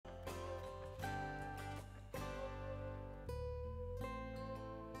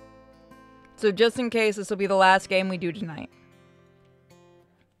So just in case, this will be the last game we do tonight.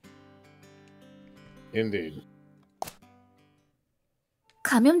 Indeed.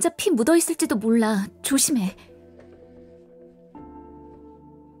 감염자 피 묻어 있을지도 몰라. 조심해.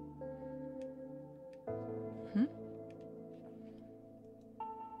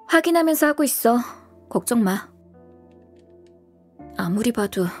 확인하면서 하고 있어. 걱정 마. 아무리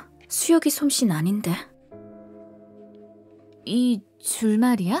봐도 수혁이 솜씨는 아닌데. 이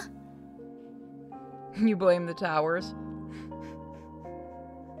줄말이야? You blame the towers.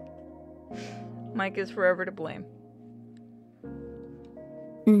 Mike is forever to blame.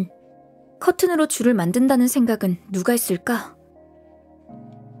 커튼으로 줄을 만든다는 생각은 누가 했을까?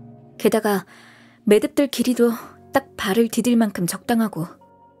 게다가 매듭들 길이도 딱 발을 디딜 만큼 적당하고.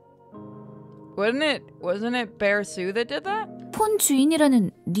 Wasn't it Bear Sue that did that? 폰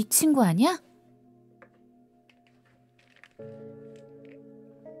주인이라는 네 친구 아니야?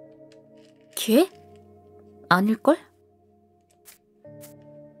 걔? 아닐걸?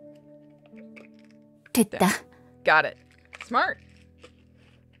 됐다. Got it. Smart.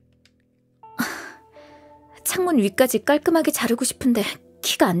 창문 위까지 깔끔하게 자르고 싶은데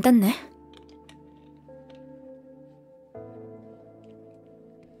키가 안 닿네.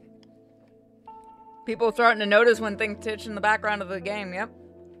 People starting to notice when things titch in the background of the game, yep.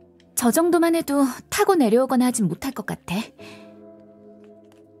 저 정도만 해도 타고 내려오거나 하진 못할 것 같아.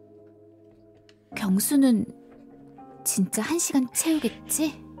 경수는 진짜 1시간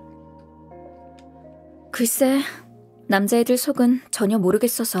채우겠지? 글쎄, 남자애들 속은 전혀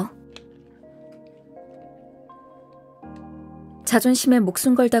모르겠어서. 자존심에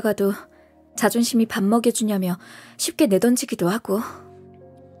목숨 걸다가도 자존심이 밥 먹여주냐며 쉽게 내던지기도 하고.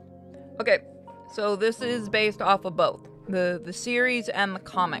 Okay, so this is based off of both the series and the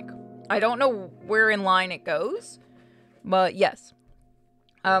comic. I don't know where in line it goes, but yes.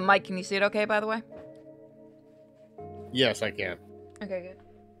 Mike, can you see it okay, by the way? Yes, I can. Okay, good.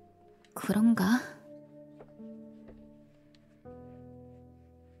 그런가?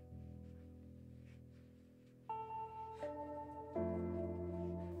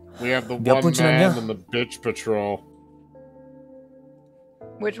 We have the one man and the bitch patrol.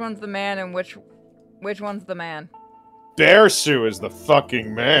 Which one's the man and which one's the man? Bear Sue is the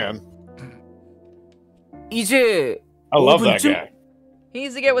fucking man. 이제 I love that guy. He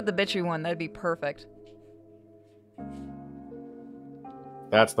needs to get with the bitchy one. That'd be perfect.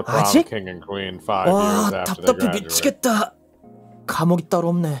 That's the prom 아직? king and queen 5 years after they 답답해 graduate. 미치겠다. 감옥이 따로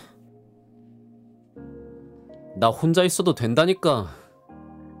없네. 나 혼자 있어도 된다니까.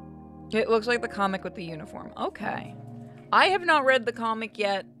 It looks like the comic with the uniform. Okay. I have not read the comic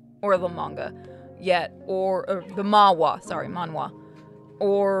yet, or the manga yet, or the manhwa,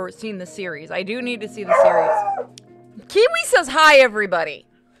 or seen the series. I do need to see the series. Kiwi says hi, everybody.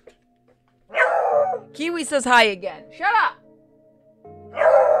 Kiwi says hi again. Shut up!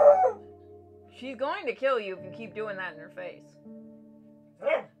 She's going to kill you if you keep doing that in her face.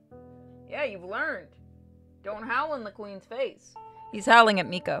 Yeah, you've learned. Don't howl in the queen's face. He's howling at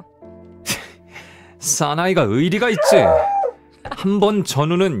Miko. 사나이가 의리가 있지. 한 번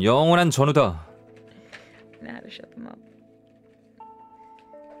전우는 영원한 전우다. Now to shut them up.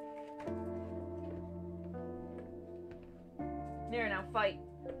 There, now fight.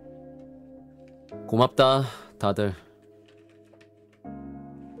 고맙다, 다들.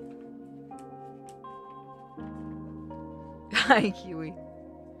 Hi, Kiwi.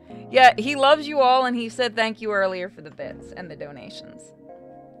 Yeah, he loves you all, and he said thank you earlier for the bits and the donations.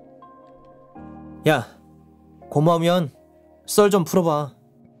 야, 고마우면 썰 좀 풀어봐.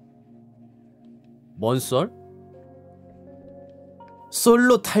 뭔 썰?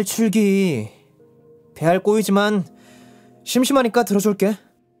 솔로 탈출기. 배알 꼬이지만 심심하니까 들어줄게.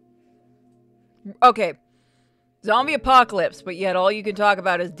 Okay, zombie apocalypse, but yet all you can talk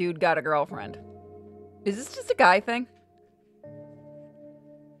about is dude got a girlfriend. Is this just a guy thing?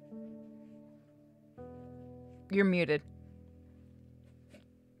 You're muted.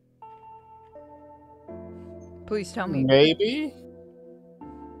 Please tell me. Maybe?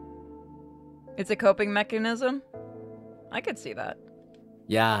 It's a coping mechanism? I could see that.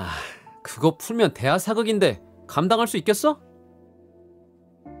 야, 그거 풀면 대하 사극인데 감당할 수 있겠어?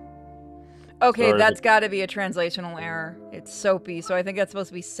 Okay, Sorry. that's gotta be a translational error. It's soapy, so I think that's supposed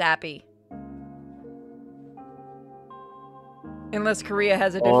to be sappy. Unless Korea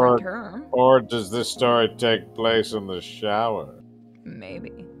has a different term. Or does this story take place in the shower?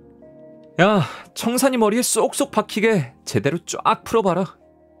 Maybe. 야, 청산이 머리에 쏙쏙 박히게 제대로 쫙 풀어봐라.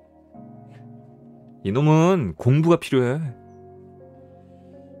 이놈은 공부가 필요해.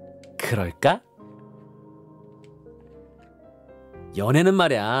 그럴까? 연애는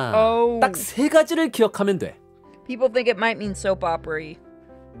말이야. Oh. 딱 세 가지를 기억하면 돼. People think it might mean soap opera-y.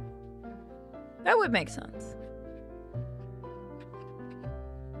 That would make sense.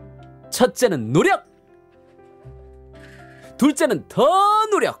 첫째는 노력. 둘째는 더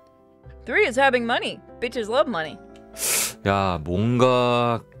노력. 3 is having money. Bitches love money. 야,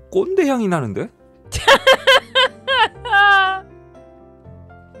 뭔가 꼰대 향이 나는데?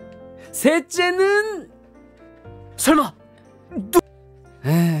 셋째는 설마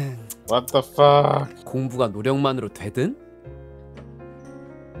What the fuck? 공부가 노력만으로 되든?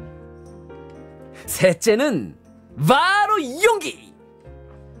 셋째는 바로 용기.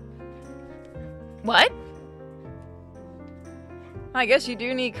 What? I guess you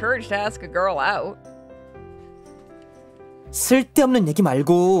do need courage to ask a girl out. 쓸데없는 얘기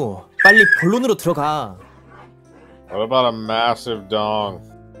말고 빨리 본론으로 들어가. What about a massive dong?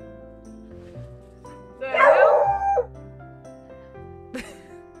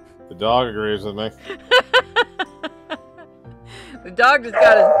 The dog agrees with me. The dog just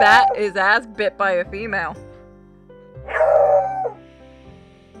got his ass bit by a female.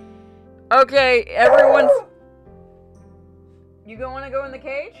 Okay, everyone's... You want to go in the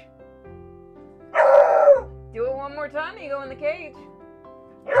cage? Do it one more time and you go in the cage.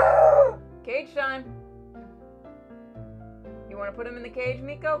 Cage time. You want to put him in the cage,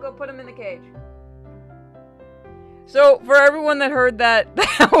 Miko? Go put him in the cage. So, for everyone that heard that,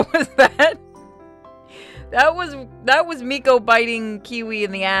 that was Miko biting Kiwi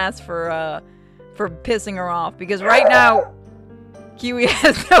in the ass for pissing her off, because right now Kiwi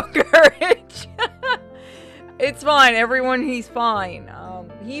has no courage. It's fine, everyone. He's fine.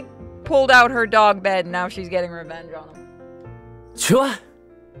 He pulled out her dog bed, and now she's getting revenge on him. 좋아.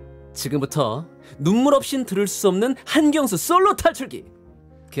 지금부터 눈물 없인 들을 수 없는 한경수 솔로 탈출기.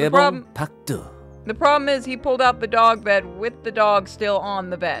 개봉 박두. The problem is he pulled out the dog bed with the dog still on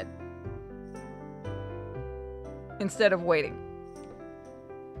the bed instead of waiting.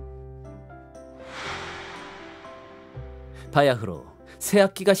 바야흐로 새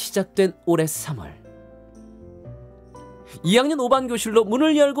학기가 시작된 올해 3월 2학년 5반 교실로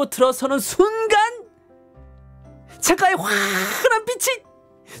문을 열고 들어서는 순간 창가에 환한 빛이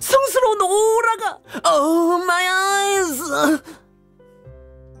성스러운 오라가 Oh my eyes.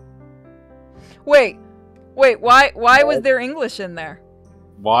 Wait, why was there English in there?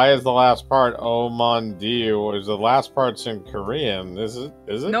 Why is the last part "Oh mon Dieu"? Is the last part's in Korean? Is it?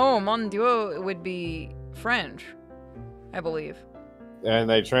 No, mon Dieu would be French, I believe. And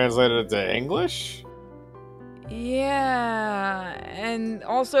they translated it to English? Yeah, and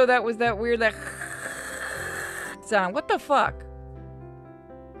also that was that weird sound. What the fuck?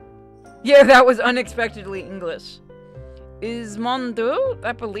 Yeah, that was unexpectedly English. Is mon Dieu?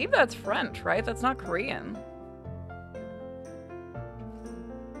 I believe that's French, right? That's not Korean.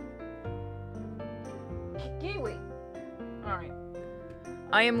 Kiwi. Alright.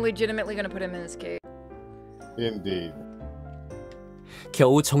 I am legitimately gonna put him in his cage. Indeed.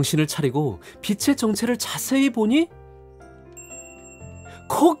 겨우 정신을 차리고 빛의 정체를 자세히 보니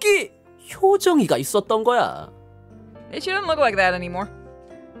거기 효정이가 있었던 거야. It shouldn't look like that anymore.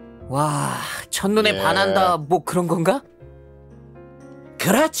 와, 첫눈에 Yeah. 반한다 뭐 그런 건가?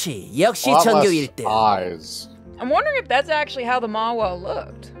 그렇지. 역시 Lot 전교 less 1등. eyes. I'm wondering if that's actually how the Mawa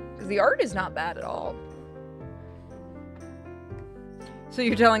looked. Because the art is not bad at all. So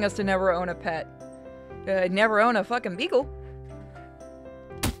you're telling us to never own a pet. Never own a fucking beagle.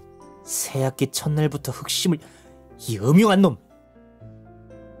 새학기 첫날부터 흑심을 이 음흉한 놈.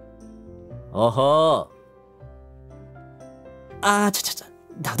 어허. 아, 차차차.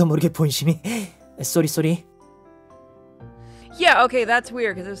 나도 모르게 본심이. 쏘리. Yeah, okay, that's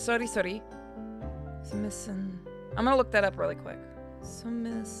weird, because it's sorry. Submission. I'm gonna look that up really quick.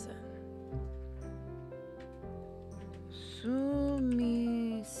 Submission. How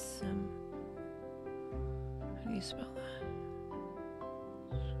do you spell that?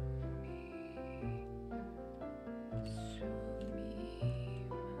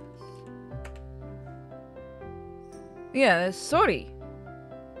 Yeah, that's sorry.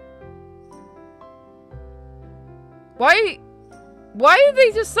 Why did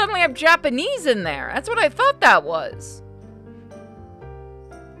they just suddenly have Japanese in there? That's what I thought that was.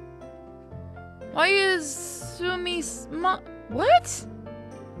 Why is what?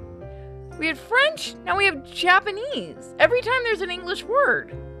 We had French, now we have Japanese. Every time there's an English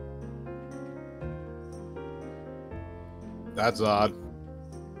word. That's odd.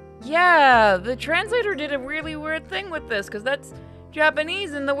 Yeah, the translator did a really weird thing with this, because that's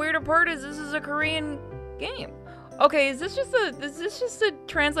Japanese, and the weirder part is this is a Korean game. Okay, is this just a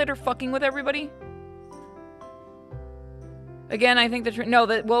translator fucking with everybody? Again, I think no,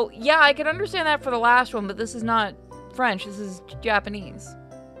 well, yeah, I could understand that for the last one, but this is not French. This is Japanese.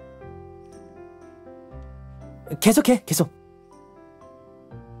 계속해, 계속.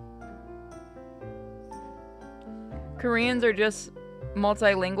 Koreans are just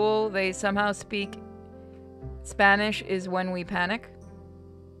multilingual. They somehow speak Spanish is when we panic.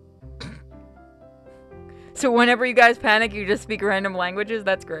 So whenever you guys panic, you just speak random languages?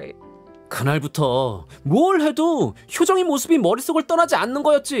 That's great. 그날부터 뭘 해도 효정이 모습이 머릿속을 떠나지 않는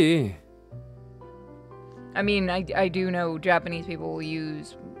거였지. I mean, I do know Japanese people will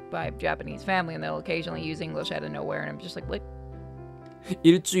use by Japanese family and they'll occasionally use English out of nowhere and I'm just like, what?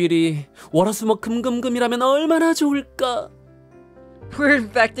 일주일이 월화수목 금금금이라면 얼마나 좋을까? We're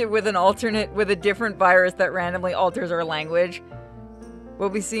infected with a different virus that randomly alters our language. We'll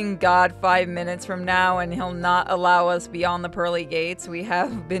be seeing God 5 minutes from now and he'll not allow us beyond the pearly gates. We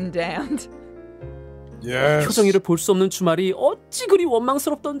have been damned. Yes. 효정이를 볼 수 없는 주말이 어찌 그리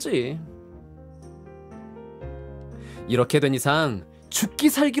원망스럽던지. 이렇게 된 이상 죽기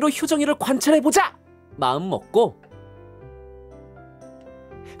살기로 효정이를 관찰해보자! 마음 먹고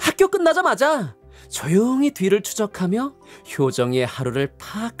학교 끝나자마자 조용히 뒤를 추적하며 효정이의 하루를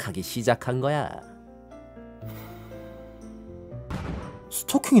파악하기 시작한 거야.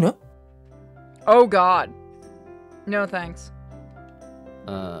 스토킹이네? Oh God. No thanks.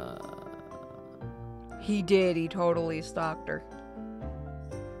 He did. He totally stalked her.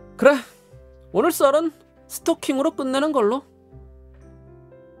 그래, 오늘 썰은 스토킹으로 끝내는 걸로.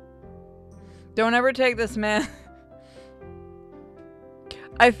 Don't ever take this man.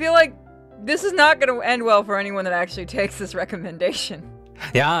 I feel like this is not going to end well for anyone that actually takes this recommendation.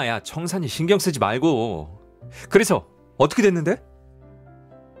 야, 청산이 신경 쓰지 말고. 그래서 어떻게 됐는데?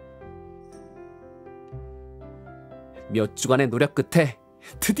 몇 주간의 노력 끝에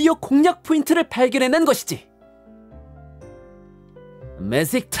드디어 공략 포인트를 발견해낸 것이지.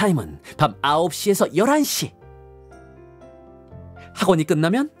 매직 타임은 밤 9시에서 11시. 학원이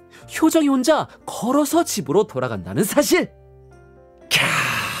끝나면 효정이 혼자 걸어서 집으로 돌아간다는 사실.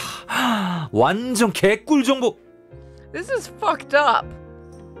 캬, 완전 개꿀 정보. This is fucked up.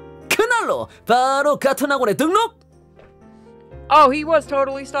 그날로 바로 같은 학원에 등록. Oh, he was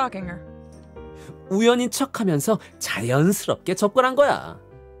totally stalking her. 우연인 척하면서 자연스럽게 접근한 거야.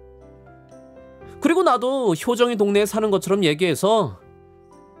 그리고 나도 효정이 동네에 사는 것처럼 얘기해서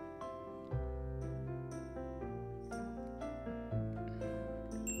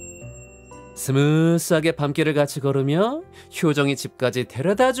스무스하게 밤길을 같이 걸으며 효정이 집까지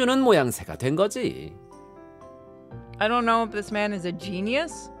데려다주는 모양새가 된 거지. I don't know if this man is a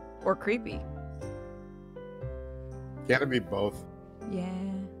genius or creepy. Can it be both? Yeah.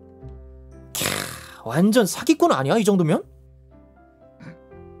 완전 사기꾼 아니야, 이 정도면?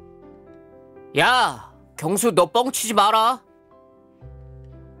 야, 경수 너 뻥치지 마라.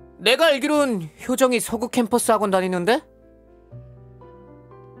 내가 알기론 효정이 서구 캠퍼스 학원 다니는데?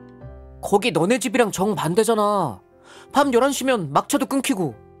 거기 너네 집이랑 정반대잖아. 밤 11시면 막차도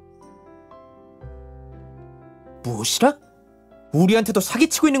끊기고. 무엇이라? 우리한테도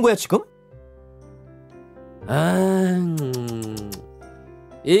사기치고 있는 거야, 지금?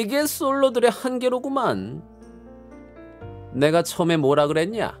 이게 솔로들의 한계로구만. 내가 처음에 뭐라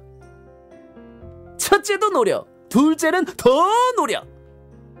그랬냐? 첫째도 노려, 둘째는 더 노려.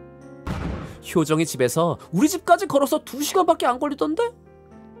 효정이 집에서 우리 집까지 걸어서 2시간밖에 안 걸리던데?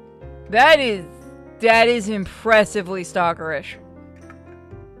 That is impressively stalkerish.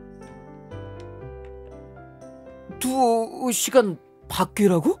 2시간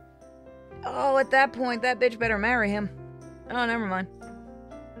밖이라고? Oh, at that point, that bitch better marry him. Oh, never mind.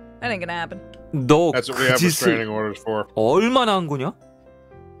 That ain't gonna happen. 너 That's what we 그 have 짓을 restraining orders for. 얼마나 한 거냐?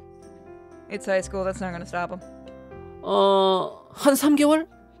 It's high school. That's not gonna stop him. 한 3개월?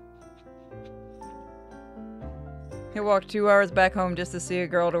 He walked 2 hours back home just to see a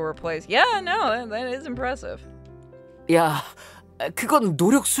girl to replace. Yeah, no, that is impressive. 야, 그건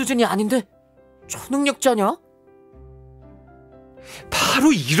노력 수준이 아닌데 초능력자냐?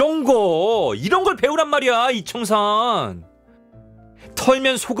 바로 이런 걸 배우란 말이야, 이청산.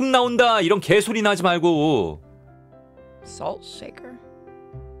 털면 소금 나온다 이런 개소리 나지 말고. Salt shaker?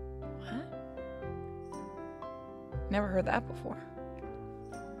 What? Never heard that before.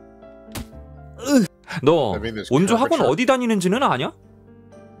 너 I mean, this 원조 학원 curvature. 어디 다니는지는 아냐?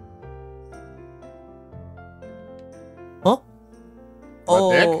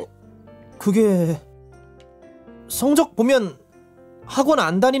 네? 그게 성적 보면 학원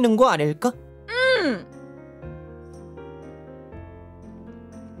안 다니는 거 아닐까?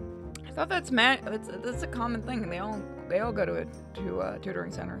 I thought that's a common thing. They all go to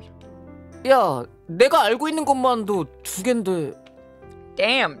tutoring centers. 야, 내가 알고 있는 것만도 2개인데.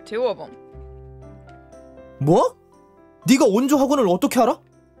 Damn, 2 of them. 뭐? 네가 원조 학원을 어떻게 알아?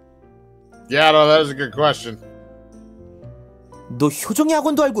 Yeah, no, that was a good question. 너 효정이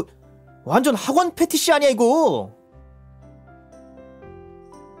학원도 알고 완전 학원 패티시 아니야 이거?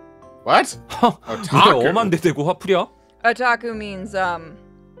 What? 왜 Otaku. 엄한 데 대고 화풀이야? Otaku means,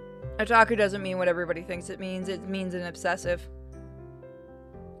 otaku doesn't mean what everybody thinks it means. It means an obsessive.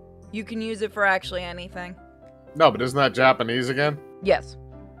 You can use it for actually anything. No, but isn't that Japanese again? Yes.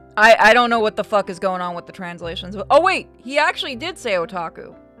 I don't know what the fuck is going on with the translations. Oh wait, he actually did say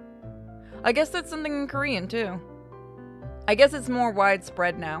otaku. I guess that's something in Korean too. I guess it's more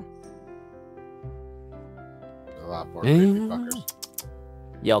widespread now. A lot more creepy 엥? fuckers.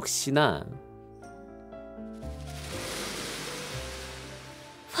 역시나.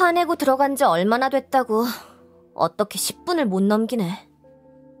 화내고 들어간 지 얼마나 됐다고. 어떻게 10분을 못 넘기네.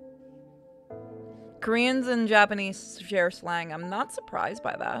 Koreans and Japanese share slang. I'm not surprised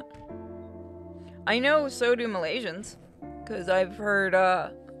by that. I know so do Malaysians, because I've heard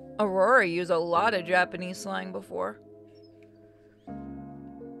Aurora use a lot of Japanese slang before.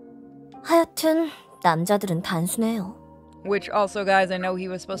 하여튼 남자들은 단순해요. Which also, guys, I know he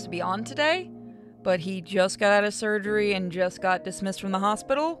was supposed to be on today, but he just got out of surgery and just got dismissed from the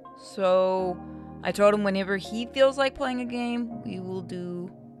hospital. So I told him whenever he feels like playing a game, we will do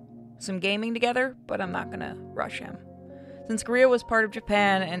some gaming together, but I'm not gonna rush him. Since Korea was part of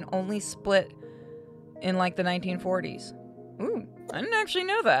Japan and only split in like the 1940s. Ooh, I didn't actually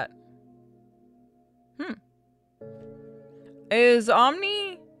know that. Is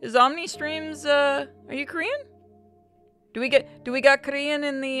Omni streams are you Korean? Do we got Korean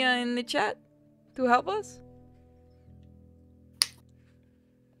in the chat to help us?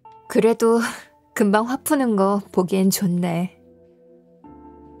 그래도 금방 화 푸는 거 보기엔 좋네.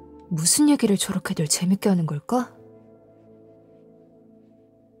 무슨 얘기를 저렇게들 재밌게 하는 걸까?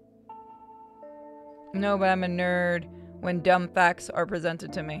 No, but I'm a nerd when dumb facts are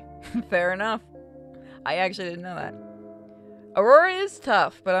presented to me. Fair enough. I actually didn't know that. Aurora is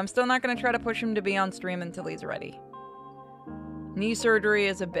tough, but I'm still not going to try to push him to be on stream until he's ready. Knee surgery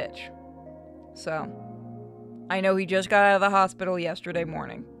is a bitch. So, I know he just got out of the hospital yesterday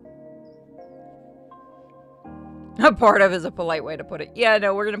morning. A part of is a polite way to put it. Yeah,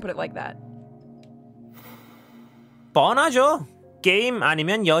 no, we're going to put it like that. 뻔하죠. 게임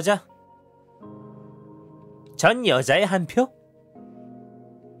아니면 여자. 전 여자의 한 표?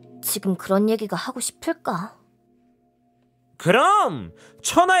 지금 그런 얘기가 하고 싶을까? 그럼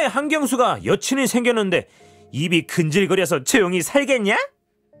천하의 한경수가 여친이 생겼는데 입이 근질거려서 조용히 살겠냐?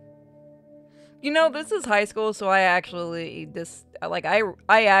 You know, this is high school, so I actually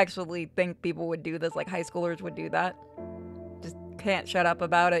I actually think people would do this, like high schoolers would do that. Just can't shut up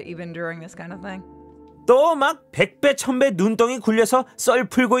about it even during this kind of thing. 또 막 100배 1000배 눈덩이 굴려서 썰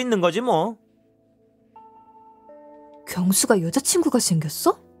풀고 있는 거지 뭐. 경수가 여자친구가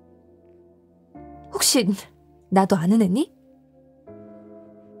생겼어? 혹시 나도 아는 애니?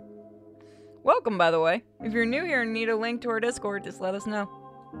 Welcome, by the way. If you're new here and need a link to our Discord, just let us know.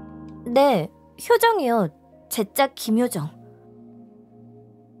 네, 효정이요. 제짝 김효정.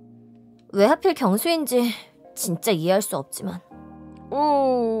 왜 하필 경수인지 진짜 이해할 수 없지만.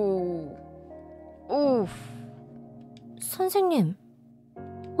 Ooh. Oof. 선생님.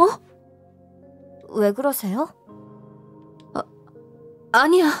 어? 왜 그러세요?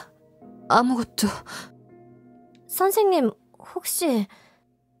 아니야. 아무것도. 선생님, 혹시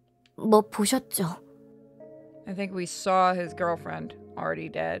뭐 보셨죠? I think we saw his girlfriend already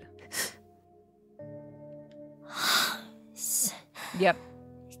dead. Yep.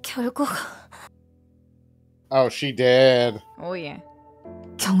 결국 Oh, she did. Oh yeah.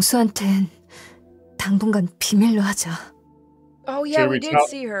 경수한텐 당분간 비밀로 하자. Oh yeah, Should we we did tell-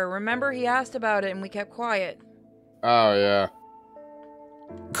 see her. Remember he asked about it and we kept quiet. Oh, yeah.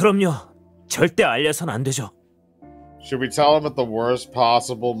 그럼요. 절대 알려선 안 되죠. Should we tell him at the worst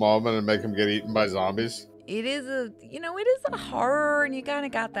possible moment and make him get eaten by zombies? It is a horror and you kind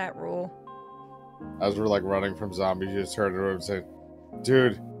of got that rule. As we're like running from zombies, you just turn to him and say,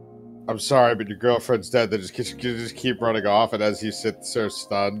 "Dude, I'm sorry, but your girlfriend's dead." They just keep running off, and as he sits there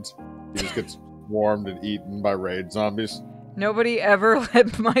stunned, he just gets swarmed and eaten by raid zombies. Nobody ever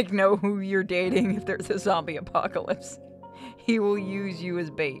let Mike know who you're dating if there's a zombie apocalypse. He will use you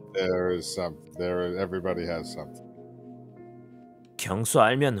as bait. Everybody has something. 경수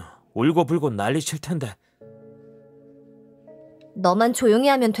알면 울고불고 난리칠 텐데. 너만 조용히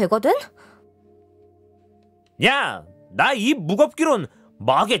하면 되거든? 야, 나 이 무겁기론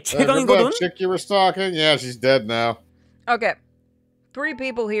막의 That 최강이거든. chick you were stalking? Yeah, she's dead now. Okay. 3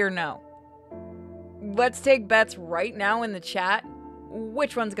 people here know. let's take bets right now in the chat.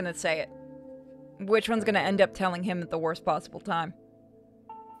 Which one's gonna say it? Which one's gonna end up telling him at the worst possible time?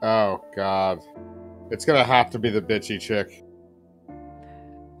 Oh, God. It's gonna have to be the bitchy chick.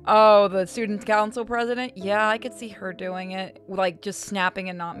 Oh, the student council president? Yeah, I could see her doing it. Like, just snapping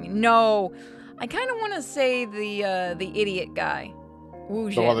and not me. No, I kind of want to say the idiot guy.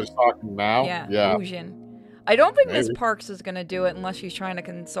 Woojin. The one that's talking now? Yeah, Yeah. Woojin. I don't think Miss Maybe. Parks is going to do it unless she's trying to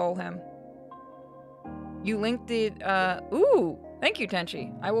console him. You linked it, ooh, thank you,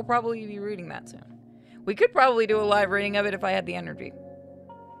 Tenchi. I will probably be reading that soon. We could probably do a live reading of it if I had the energy.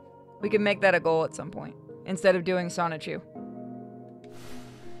 We could make that a goal at some point, instead of doing Sonichu.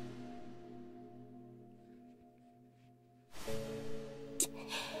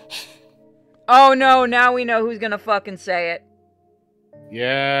 Oh no, now we know who's gonna fucking say it.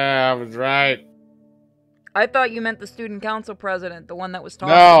 Yeah, I was right. I thought you meant the student council president, the one that was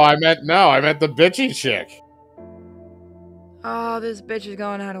talking. No, I meant the bitchy chick. Oh, this bitch is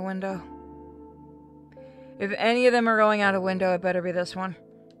going out a window. If any of them are going out a window, it better be this one.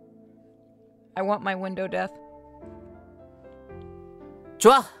 I want my window death.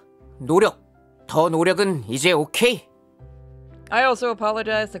 좋아. 노력. 더 노력은 이제 오케이. I also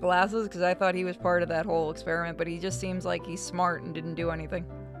apologize to Glasses because I thought he was part of that whole experiment, but he just seems like he's smart and didn't do anything.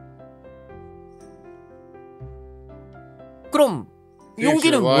 그럼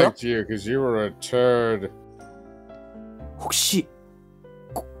Future 용기는 뭐야? liked you because you were a turd. 혹시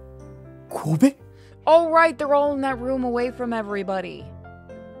고백? Oh right, they're all in that room away from everybody.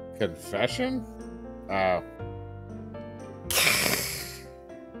 Confession? Oh.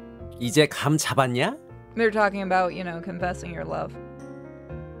 이제 감 잡았냐? They're talking about, you know, confessing your love.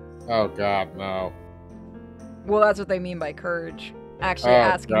 Oh, God, no. Well, that's what they mean by courage. Actually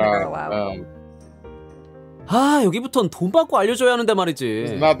Oh, asking the girl out. no. 아, 여기부턴 돈 받고 알려줘야 하는데 It's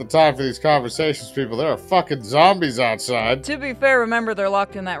말이지. not the time for these conversations, people. There are fucking zombies outside. To be fair, remember they're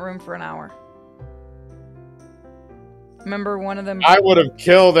locked in that room for an hour. Remember one of them... I would have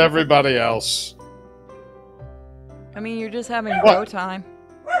killed everybody else. I mean, you're just having bro time.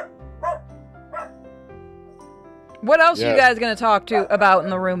 What else are you guys gonna talk about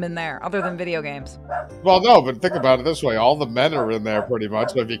in the room in there, other than video games? Well, no, but think about it this way. All the men are in there pretty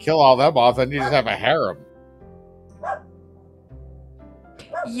much, but if you kill all them off, then you just have a harem.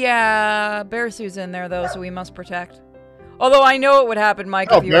 Yeah, Bear Sue's in there, though, so we must protect. Although I know what would happen, Mike,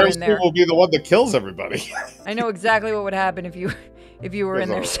 No, if you were Bear in there. Sue will be the one that kills everybody. I know exactly what would happen if you were in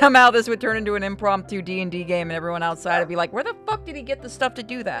there. Somehow this would turn into an impromptu D&D game, and everyone outside would be like, where the fuck did he get the stuff to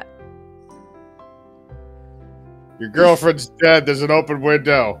do that? Your girlfriend's dead. There's an open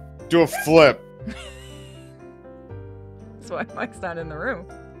window. Do a flip. That's why Mike's not in the room.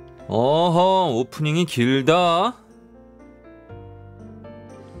 어허, 오프닝이 길다.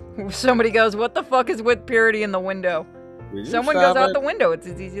 Somebody goes, what the fuck is with purity in the window? Someone goes out the window. It's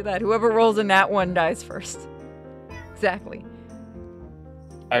as easy as that. Whoever rolls a nat 1 dies first. Exactly.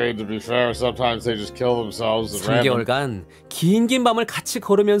 I mean, to be fair, sometimes they just kill themselves. at random. 3개월간 긴 밤을 같이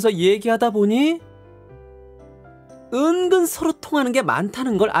걸으면서 얘기하다 보니 은근 서로 통하는 게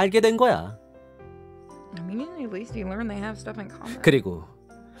많다는 걸 알게 된 거야. I mean, at least you learn they have stuff in common. 그리고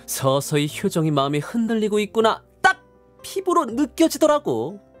서서히 효정이 마음이 흔들리고 있구나 딱 피부로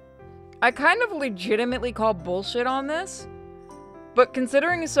느껴지더라고. I kind of legitimately call bullshit on this, but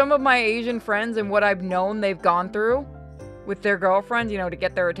considering some of my Asian friends and what I've known they've gone through with their girlfriends, you know, to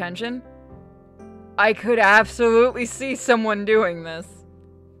get their attention, I could absolutely see someone doing this.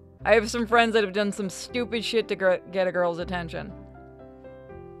 I have some friends that have done some stupid shit to get a girl's attention.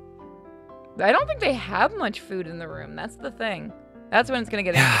 I don't think they have much food in the room. That's the thing. That's when it's gonna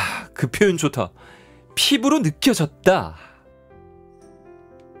get 야, 그 표현 좋다. 피부로 느껴졌다.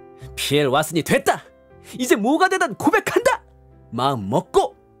 피엘 왔으니 됐다. 이제 뭐가 되든 고백한다. 마음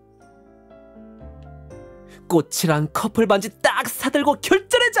먹고 꽃이랑 커플 반지 딱 사들고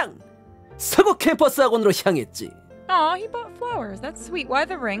결전의 장 서구 캠퍼스 학원으로 향했지. Aw, he bought flowers. That's sweet. Why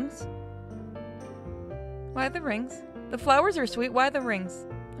the rings? Why the rings? The flowers are sweet. Why the rings?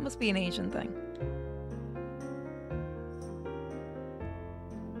 That must be an Asian thing.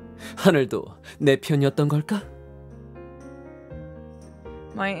 하늘도 내 편이었던 걸까?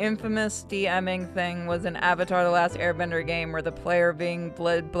 My infamous DMing thing was in Avatar: The Last Airbender game where the player being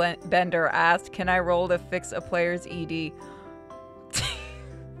Bloodbender asked, "Can I roll to fix a player's ED?"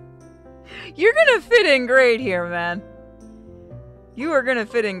 You're gonna fit in great here, man. You are gonna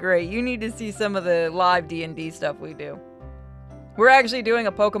fit in great. You need to see some of the live D&D stuff we do. We're actually doing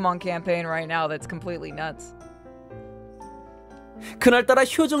a Pokemon campaign right now that's completely nuts. 그날따라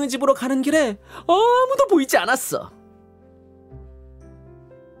효정의 집으로 가는 길에 아무도 보이지 않았어.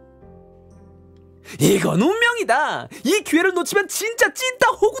 이건 운명이다. 이 기회를 놓치면 진짜 찐따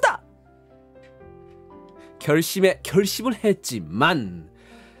호구다. 결심을 했지만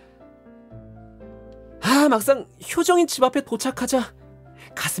막상 효정인 집 앞에 도착하자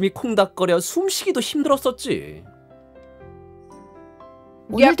가슴이 콩닥거려 숨쉬기도 힘들었었지.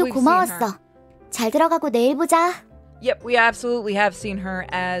 오늘도 we've seen 고마웠어. 잘 들어가고 내일 보자. Yep, we absolutely have seen her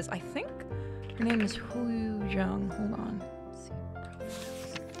as, I think her name is Hu Jung. Hold on. Let's see.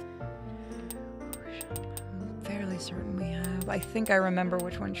 I'm fairly certain we have. I think I remember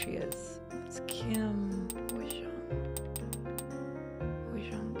which one she is. It's Kim Hu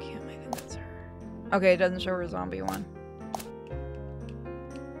Jung Kim. I think that's her. Okay, it doesn't show her zombie one.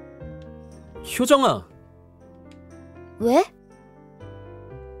 효정아. 왜?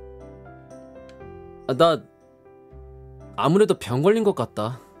 나 아무래도 병 걸린 것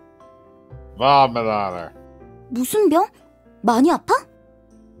같다. Vomit on her. 무슨 병? 많이 아파?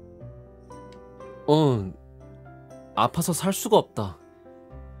 아파서 살 수가 없다.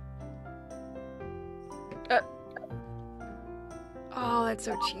 Oh, that's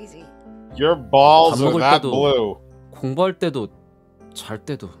so cheesy. Your balls 밥 are 먹을 that 때도 blue. 공부할 때도 잘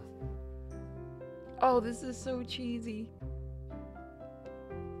때도. Oh, this is so cheesy.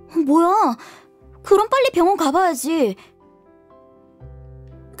 뭐야? 그럼 빨리 병원 가봐야지.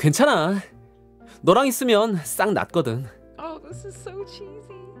 괜찮아. 너랑 있으면 싹 낫거든. Oh, this is so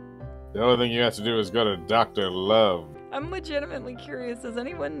cheesy. The only thing you have to do is go to Dr. Love. I'm legitimately curious. Does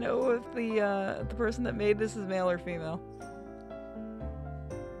anyone know if the person that made this is male or female?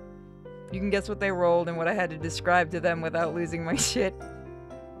 You can guess what they rolled and what I had to describe to them without losing my shit.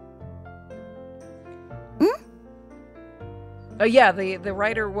 Oh yeah, the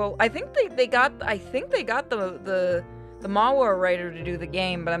writer. Well, I think they got the Mawa writer to do the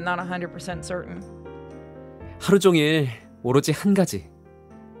game, but I'm not 100% certain. 하루 종일 오로지 한 가지.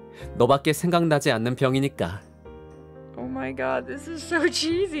 너밖에 생각나지 않는 병이니까. Oh my god, this is so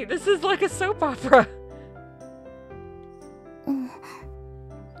cheesy. This is like a soap opera.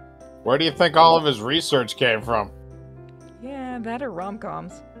 Where do you think all of his research came from? Yeah, that or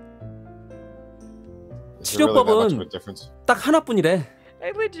rom-coms. Is there really that much of a 치료법은 difference? 딱 하나뿐이래.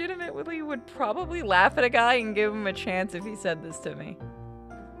 I legitimately would probably laugh at a guy and give him a chance if he said this to me.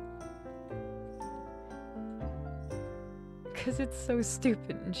 Because it's so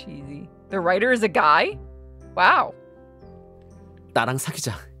stupid and cheesy. The writer is a guy? Wow. 나랑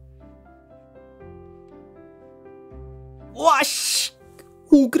사귀자. 와씨,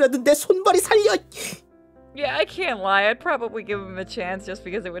 오그라든 내 손발이 살려. Yeah, I can't lie. I'd probably give him a chance just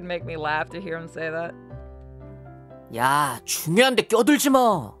because it would make me laugh to hear him say that. 야, 중요한데 껴들지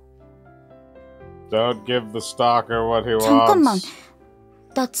마. Don't give the stalker what he 잠깐만. wants.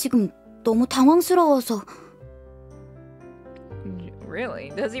 나 지금 너무 당황스러워서.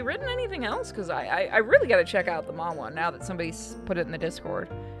 Really? Has he written anything else? Because I really gotta check out the manhwa now that somebody's put it in the Discord.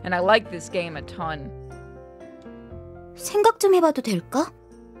 And I like this game a ton. 생각 좀 해봐도 될까?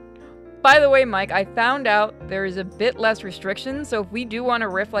 By the way, Mike, I found out there is a bit less restrictions, so if we do want to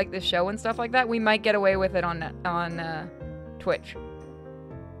riff like this show and stuff like that, we might get away with it on Twitch.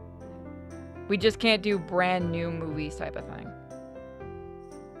 We just can't do brand new movies type of thing.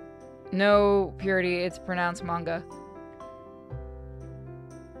 No, Purity, it's pronounced manga.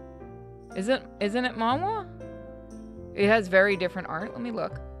 Isn't it manhwa? It has very different art. Let me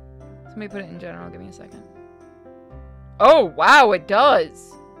look. Somebody put it in general. Give me a second. Oh, wow, it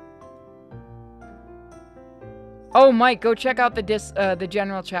does. Oh, Mike, go check out the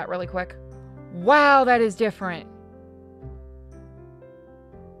general chat really quick. Wow, that is different.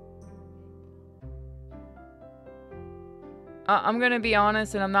 I'm gonna be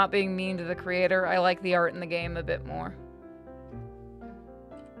honest, and I'm not being mean to the creator. I like the art in the game a bit more.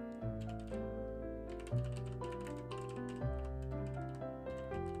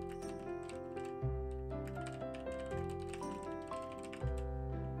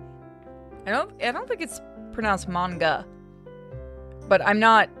 I don't think it's pronounced manga. But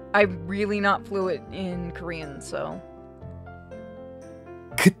I'm really not fluent in Korean, so.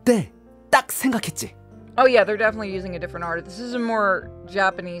 그때 딱 생각했지. Oh yeah, they're definitely using a different artist. This is a more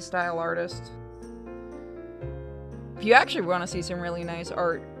Japanese style artist. If you actually want to see some really nice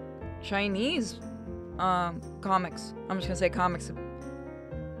art, Chinese comics. I'm just gonna say comics.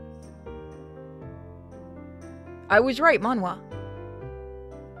 I was right, manhwa.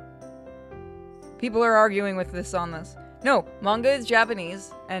 People are arguing with this on this. No, manga is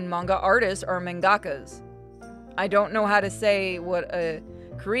Japanese, and manga artists are mangakas. I don't know how to say what a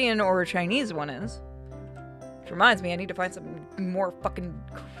Korean or a Chinese one is. Which reminds me, I need to find some more fucking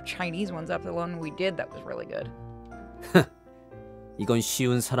Chinese ones after the one we did that was really good. 이건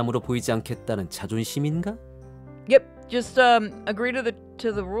쉬운 사람으로 보이지 않겠다는 자존심인가? Yep, just agree to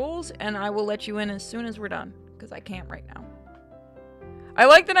the rules, and I will let you in as soon as we're done, because I can't right now. I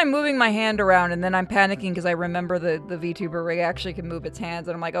like that I'm moving my hand around, and then I'm panicking because I remember the VTuber rig actually can move its hands,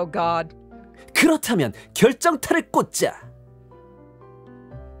 and I'm like, oh god. 그렇다면 결정타를 꽂자.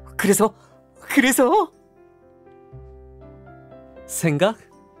 그래서 생각?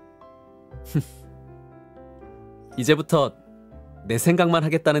 이제부터 내 생각만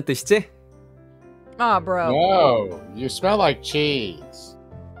하겠다는 뜻이지? Ah, bro. No, you smell like cheese.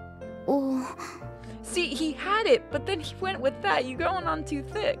 오, See, he had it, but then he went with that. You going on too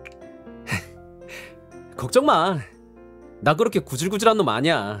thick. 걱정 마. 나 그렇게 구질구질한 놈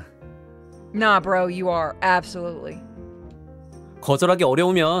아니야. Nah, bro, you are. Absolutely. 거절하기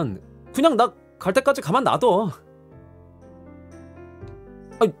어려우면 그냥 나 갈 때까지 가만 놔둬.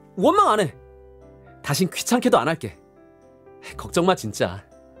 아니, 원망 안 해. 다신 귀찮게도 안 할게. 걱정 마 진짜.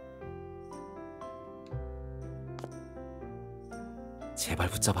 제발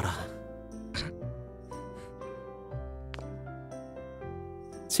붙잡아라.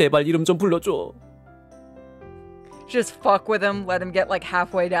 제발 이름 좀 불러줘. Just fuck with him, let him get like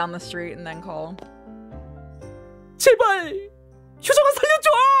halfway down the street, and then call him. 제발 효정아 살려줘.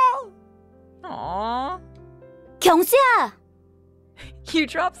 Aww. 경수야! You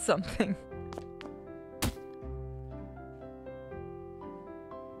dropped something.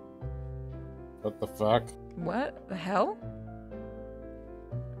 What the fuck? What the hell?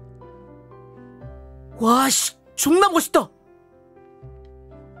 와, 씨, 존나 멋있다.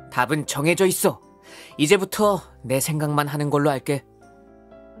 답은 정해져 있어. 이제부터 내 생각만 하는 걸로 할게.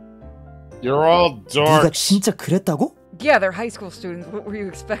 You're all 네가 dorks. 진짜 그랬다고? Yeah, they're high school students. What were you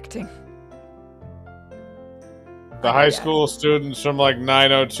expecting? The high school students from like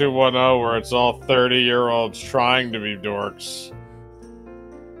 90210 where it's all 30-year-olds trying to be dorks.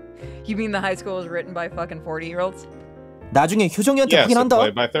 You mean the high school is written by fucking 40-year-olds? 나중에 효정이한테 Yes, 확인한다.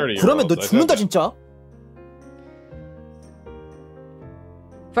 played by 30-year-olds. 그러면 너 I said 죽는다 that. 진짜.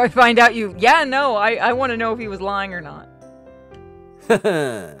 If I find out you... Yeah, no, I want to know if he was lying or not.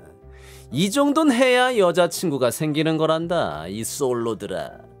 이 정도는 해야 여자친구가 생기는 거란다. 이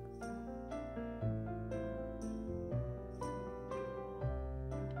솔로들아.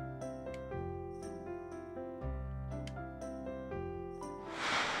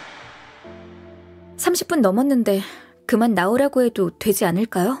 (30분) 넘었는데 그만 나오라고 해도 되지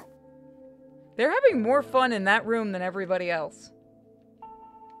않을까요? They're having more fun in that room than everybody else.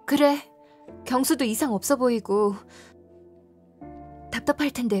 그래. 경수도 이상 없어 보이고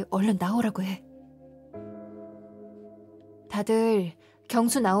답답할 텐데 얼른 나오라고 해. 다들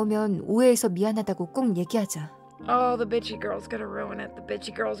경수 나오면 오해해서 미안하다고 꼭 얘기하자. Oh, the bitchy girl's gonna ruin it. The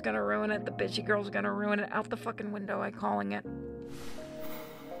bitchy girl's gonna ruin it. The bitchy girl's gonna ruin it. Out the fucking window, I'm calling it.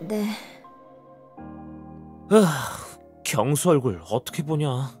 네. 경수 얼굴 어떻게 보냐?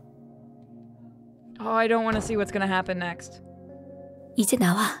 Oh, I don't want to see what's gonna happen next. 이제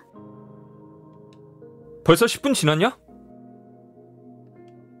나와. 벌써 10분 지났냐?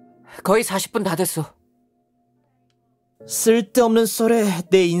 거의 40분 다 됐어. 쓸데없는 썰에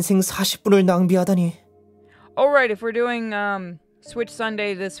내 인생 40분을 낭비하다니. Alright, if we're doing Switch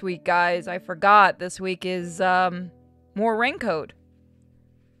Sunday this week, guys, I forgot this week is more raincoat.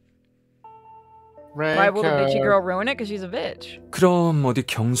 Why will the bitchy girl ruin it? Because she's a bitch. 그럼 어디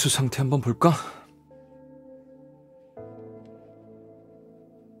경수 상태 한번 볼까?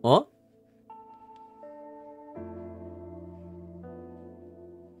 어?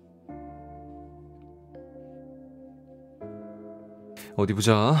 어디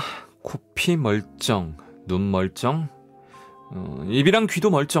보자. 코피 멀쩡, 눈 멀쩡, 입이랑 귀도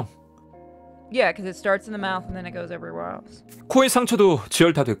멀쩡. Yeah, because it starts in the mouth and then it goes everywhere else. 코의 상처도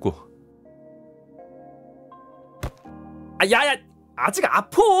지혈 다 됐고. 아, 야야, 아직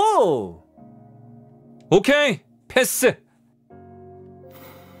아파. 오케이, 패스.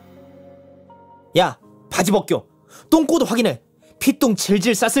 야, 바지 벗겨. 똥꼬도 확인해. 피똥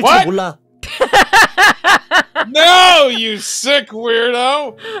질질 쌌을지 What? 몰라. No, you sick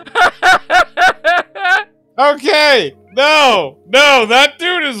weirdo! Okay, no, that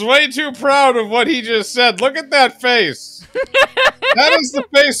dude is way too proud of what he just said. Look at that face. That is the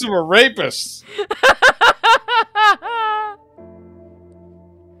face of a rapist.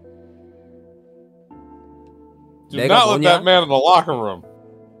 Do 내가 not let 뭐냐? that man in the locker room.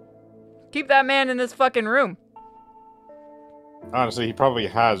 Keep that man in this fucking room. Honestly, he probably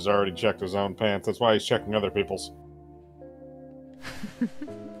has already checked his own pants. That's why he's checking other people's.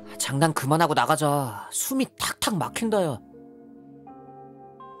 장난 그만하고 나가자. 숨이 탁탁 막힌다, 야.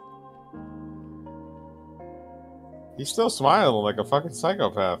 He's still smiling like a fucking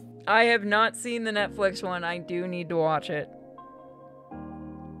psychopath. I have not seen the Netflix one. I do need to watch it.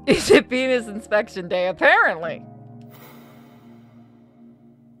 Is it penis inspection day? Apparently.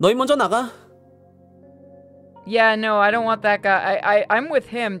 너희 먼저 나가. Yeah, no, I don't want that guy. I'm with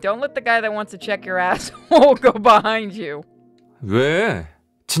him. Don't let the guy that wants to check your asshole go behind you. 왜?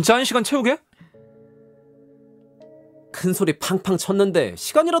 진짜 1시간 채우게? 큰 소리 팡팡 쳤는데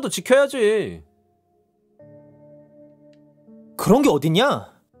시간이라도 지켜야지. 그런 게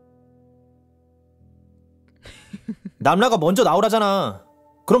어딨냐? 남라가 먼저 나오라잖아.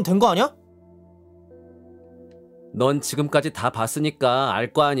 그럼 된 거 아니야? 넌 지금까지 다 봤으니까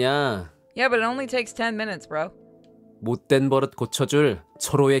알 거 아니야. Yeah, but it only takes 10 minutes, bro. 못된 버릇 고쳐줄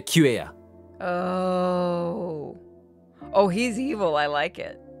초로의 기회야. Oh. Oh, he's evil. I like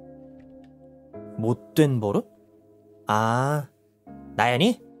it. 못된 버릇? 아,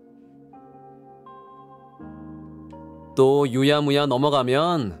 나연이? 또 유야무야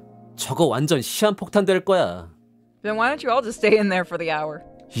넘어가면 저거 완전 시한폭탄 될 거야. Then why don't you all just stay in there for the hour?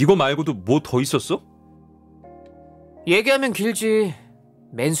 이거 말고도 뭐 더 있었어? 얘기하면 길지.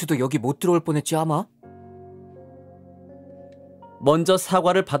 맨수도 여기 못 들어올 뻔했지 아마. 먼저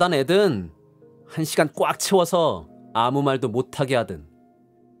사과를 받아내든 1시간 꽉 채워서 아무 말도 못하게 하든.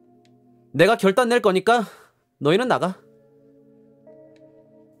 내가 결단 낼 거니까 너희는 나가.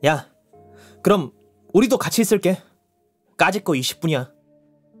 야, 그럼 우리도 같이 있을게. 까짓 거 20분이야.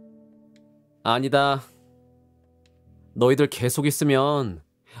 아니다. 너희들 계속 있으면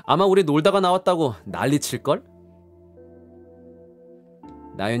아마 우리 놀다가 나왔다고 난리칠걸?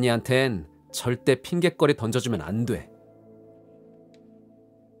 나연이한텐 절대 핑곗거리 던져주면 안 돼.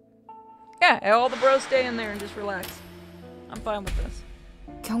 Yeah, all the bros stay in there and just relax. I'm fine with this.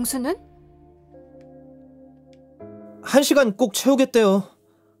 경수는? 1시간 꼭 채우겠대요.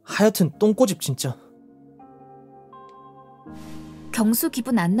 하여튼 똥꼬집 진짜. 경수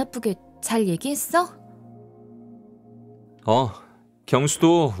기분 안 나쁘게 잘 얘기했어?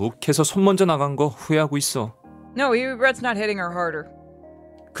 경수도 욱해서 손 먼저 나간 거 후회하고 있어. No, he regrets not hitting her harder.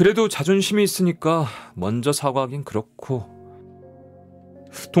 그래도 자존심이 있으니까 먼저 사과하긴 그렇고.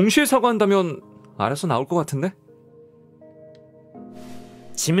 동시에 사과한다면 알아서 나올 것 같은데?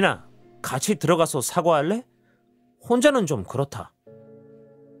 지민아, 같이 들어가서 사과할래? 혼자는 좀 그렇다.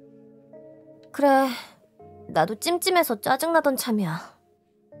 그래, 나도 찜찜해서 짜증나던 참이야.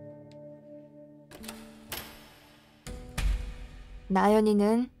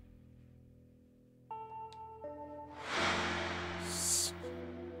 나연이는?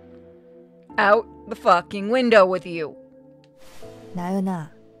 Out the fucking window with you. 나연아,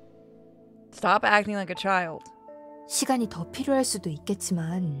 Stop acting like a child. 시간이 더 필요할 수도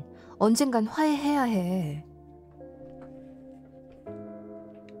있겠지만 언젠간 화해해야 해.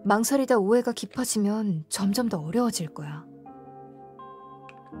 망설이다 오해가 깊어지면 점점 더 어려워질 거야.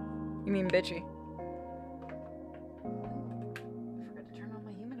 You mean bitchy? Forgot to turn on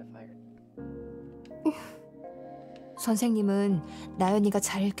my humidifier. 선생님은 나연이가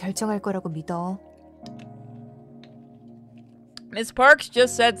잘 결정할 거라고 믿어. Miss Parks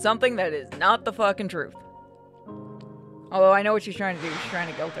just said something that is not the fucking truth. Although I know what she's trying to do. She's trying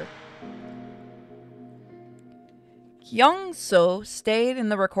to guilt her. Young-so stayed in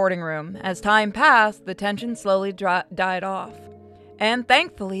the recording room. As time passed, the tension slowly died off. And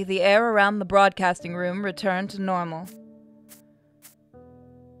thankfully, the air around the broadcasting room returned to normal.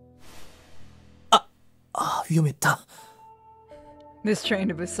 위험했다. This Train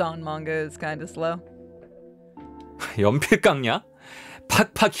to Busan manga is kind of slow. 연필 깎냐?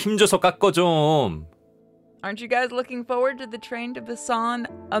 팍팍 힘줘서 깎어 좀. Aren't you guys looking forward to the Train to Busan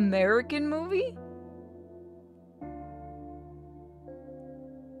American movie?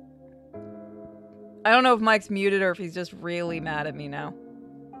 I don't know if Mike's muted or if he's just really mad at me now.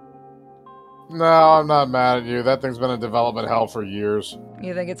 No, I'm not mad at you. That thing's been in development hell for years.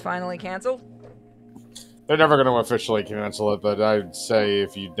 You think it's finally canceled? They're never going to officially cancel it, but I'd say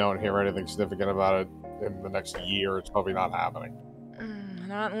if you don't hear anything significant about it in the next year, it's probably not happening.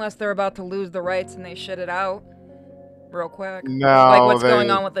 Not unless they're about to lose the rights and they shit it out real quick. No, like what's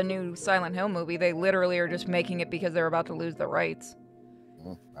going on with the new Silent Hill movie. They literally are just making it because they're about to lose the rights.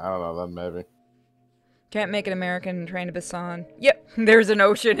 I don't know, then maybe. Can't make an American Train to Busan. Yep, there's an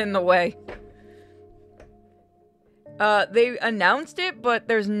ocean in the way. They announced it, but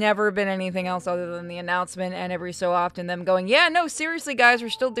there's never been anything else other than the announcement and every so often them going, yeah, no, seriously, guys, we're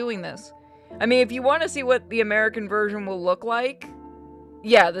still doing this. I mean, if you want to see what the American version will look like,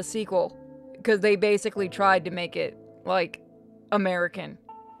 yeah, the sequel. Because they basically tried to make it, like, American.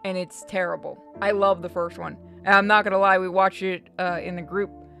 And it's terrible. I love the first one. And I'm not gonna lie, we watched it in the group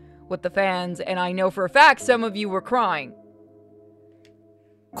with the fans, and I know for a fact some of you were crying.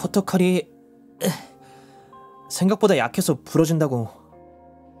 커터칼이 생각보다 약해서 부러진다고.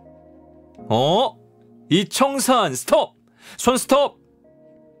 이청산 스톱! 손 스톱!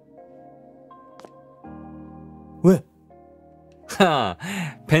 왜? 하,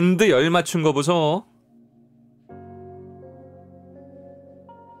 밴드 열 맞춘 거 보소.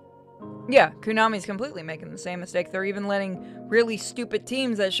 Yeah, Konami's completely making the same mistake. They're even letting really stupid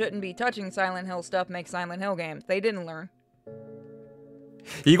teams that shouldn't be touching Silent Hill stuff make Silent Hill games. They didn't learn.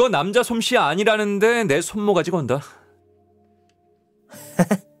 이거 남자 솜씨 아니라는데 내 손모가지 건다.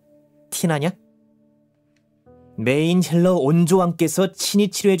 티나냐? 메인 힐러 온조왕께서 친히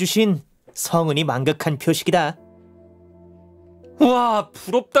치료해주신 성은이 망극한 표식이다. 와,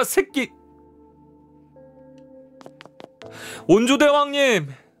 부럽다 새끼. 온조대왕님,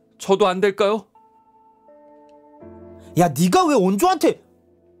 저도 안 될까요? 야, 네가 왜 온조한테...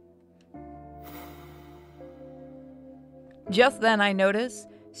 Just then I noticed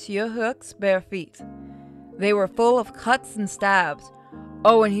Seohook's bare feet. They were full of cuts and stabs.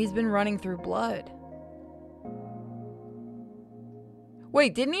 Oh, and he's been running through blood.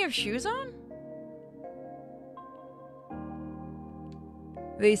 Wait, didn't he have shoes on?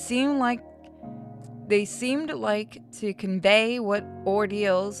 They seemed like to convey what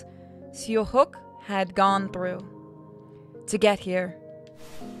ordeals Seohook had gone through to get here.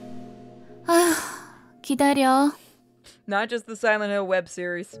 아휴, 기다려. Not just the Silent Hill web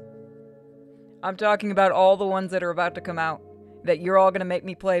series. I'm talking about all the ones that are about to come out that you're all gonna make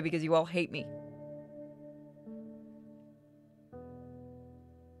me play because you all hate me.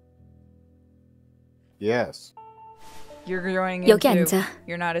 Yes. You're going 여기 into. 앉아.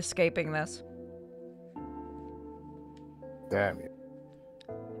 You're not escaping this. Damn you.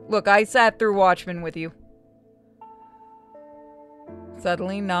 Look, I sat through Watchmen with you.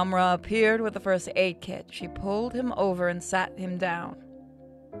 Suddenly, Namra appeared with the first aid kit. She pulled him over and sat him down.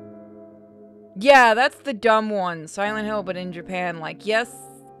 Yeah, that's the dumb one. Silent Hill, but in Japan. Like, yes,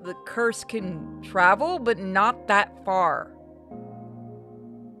 the curse can travel, but not that far.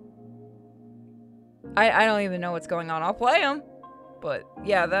 I don't even know what's going on. I'll play them. But,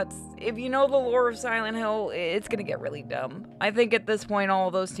 yeah, that's... If you know the lore of Silent Hill, it's gonna get really dumb. I think at this point,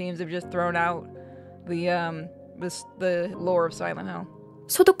 all those teams have just thrown out the lore of Silent Hill.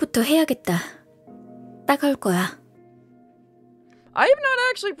 소독부터 해야겠다. 따가울 거야. I have not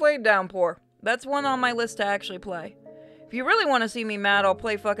actually played Downpour. That's one on my list to actually play. If you really want to see me mad, I'll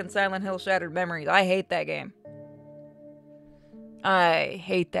play fucking Silent Hill Shattered Memories. I hate that game. I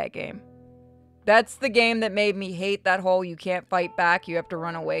hate that game. That's the game that made me hate that whole you can't fight back, you have to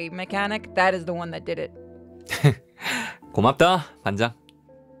run away mechanic. That is the one that did it. 고맙다, 반장.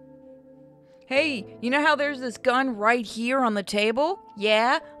 Hey, you know how there's this gun right here on the table?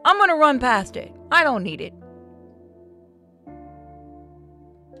 Yeah? I'm gonna run past it. I don't need it.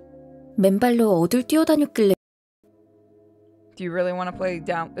 맨발로 어딜 뛰어다녔길래. Do you really want to play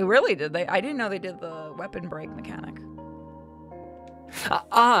down? Really, did they? I didn't know they did the weapon break mechanic.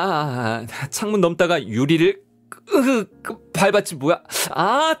 창문 넘다가 유리를 밟았지 뭐야.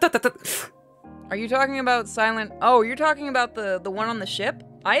 따따따. Are you talking about Silent... Oh, you're talking about the one on the ship?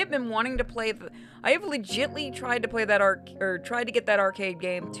 I have been wanting to play... I have legitly tried to play that tried to get that arcade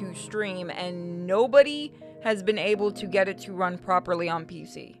game to stream, and nobody has been able to get it to run properly on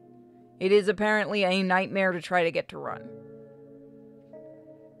PC. It is apparently a nightmare to try to get to run.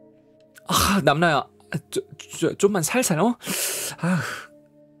 남나야, 좀만 살살, 어?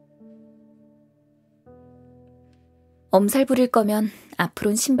 엄살 부릴 거면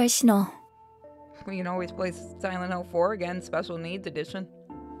앞으론 신발 신어. We can always play Silent Hill 4 again, Special Needs Edition.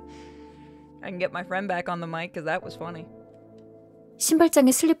 I can get my friend back on the mic because that was funny.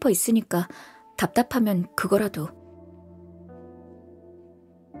 신발장에 슬리퍼 있으니까 답답하면 그거라도.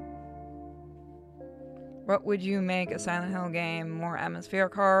 What would you make a Silent Hill game? More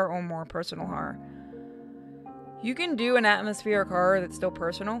atmospheric horror or more personal horror? You can do an atmospheric horror that's still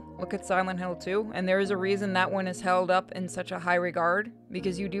personal. Look at Silent Hill 2, and there is a reason that one is held up in such a high regard,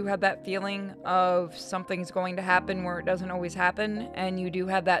 because you do have that feeling of something's going to happen where it doesn't always happen, and you do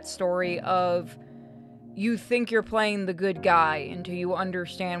have that story of you think you're playing the good guy until you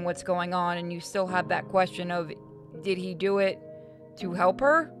understand what's going on, and you still have that question of, did he do it to help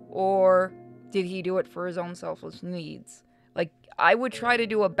her, or did he do it for his own selfish needs? Like, I would try to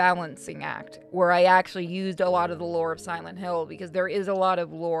do a balancing act where I actually used a lot of the lore of Silent Hill, because there is a lot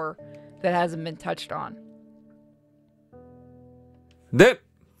of lore that hasn't been touched on. 네,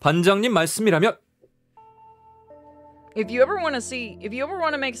 반장님 말씀이라면. If you ever want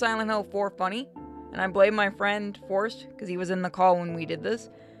to make Silent Hill 4 funny, and I blame my friend Forrest because he was in the call when we did this,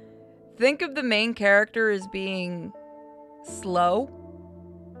 think of the main character as being slow,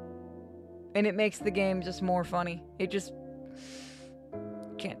 and it makes the game just more funny. It just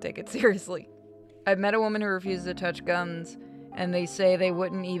can't take it seriously. I've met a woman who refuses to touch guns, and they say they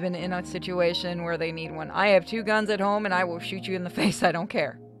wouldn't even in a situation where they need one. I have 2 guns at home, and I will shoot you in the face. I don't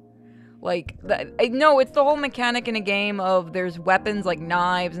care. Like, no, it's the whole mechanic in a game of there's weapons like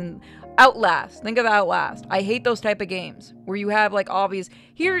knives and Outlast. Think of Outlast. I hate those type of games where you have like obvious,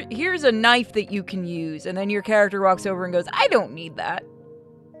 here's a knife that you can use, and then your character walks over and goes, I don't need that.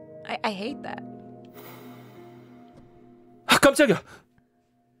 I hate that. 아, 깜짝이야.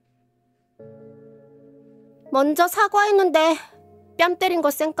 먼저 사과했는데 뺨 때린 거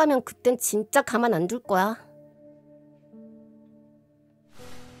쌩까면 그땐 진짜 가만 안 둘 거야.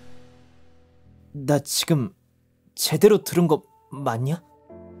 나 지금 제대로 들은 거 맞냐?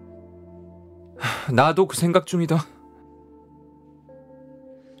 나도 그 생각 중이다.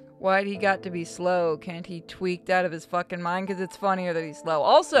 Why'd he got to be slow? Can't he tweaked out of his fucking mind? Because it's funnier that he's slow.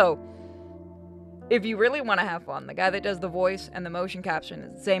 Also, if you really want to have fun, the guy that does the voice and the motion caption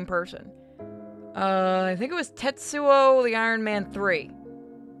is the same person. I think it was Tetsuo the Iron Man 3.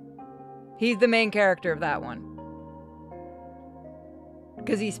 He's the main character of that one.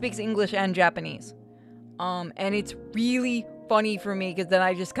 Because he speaks English and Japanese. And it's really funny for me because then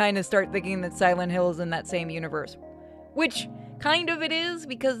I just kind of start thinking that Silent Hill is in that same universe. Which kind of it is,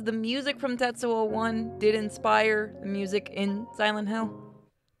 because the music from Tetsuo 1 did inspire the music in Silent Hill.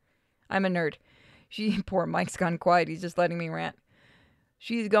 I'm a nerd. Poor Mike's gone quiet, he's just letting me rant.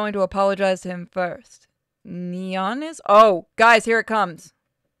 She's going to apologize to him first. Neon is? Oh, guys, here it comes.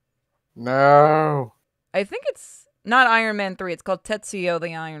 No. I think it's not Iron Man 3, it's called Tetsuo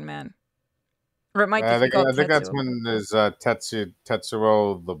the Iron Man. Or it might just be called I think Tetsuo. that's when there's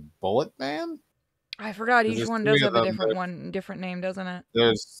Tetsuo the Bullet Man? I forgot, each There's one does have a different name, doesn't it?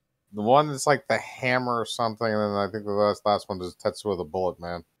 There's the one that's like the hammer or something, and then I think the last one is Tetsuo the Bullet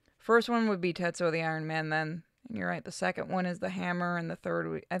Man. First one would be Tetsuo the Iron Man, then. And you're right, the second one is the hammer, and the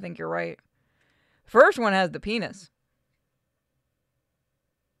third, I think you're right. First one has the penis.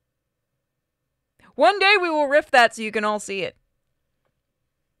 One day we will riff that so you can all see it.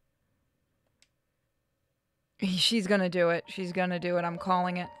 She's gonna do it. She's gonna do it. I'm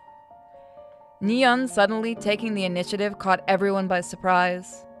calling it. Neon suddenly taking the initiative caught everyone by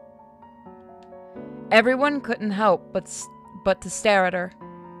surprise. Everyone couldn't help but to stare at her.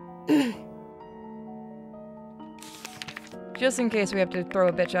 Just in case we have to throw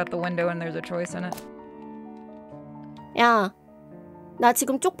a bitch out the window and there's a choice in it. 야, 나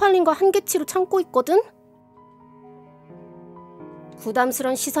지금 쪽팔린 거 한계치로 참고 있거든?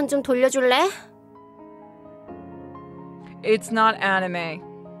 부담스러운 시선 좀 돌려줄래? It's not anime.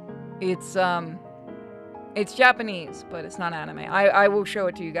 It's Japanese, but it's not anime. I will show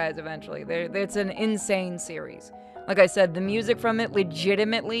it to you guys eventually. It's an insane series. Like I said, the music from it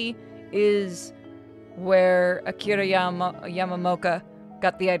legitimately is where Akira Yamamoto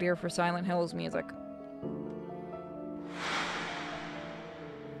got the idea for Silent Hill's music.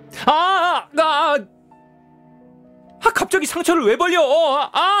 갑자기 상처를 왜 벌려?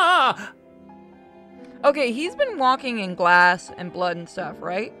 Okay, he's been walking in glass and blood and stuff,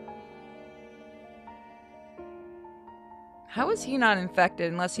 right? How is he not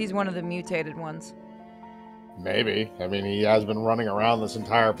infected unless he's one of the mutated ones? Maybe. I mean, he has been running around this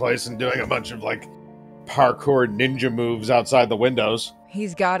entire place and doing a bunch of, like, parkour ninja moves outside the windows.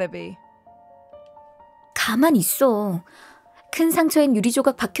 He's gotta be. 가만히 있어. 큰 상처엔 유리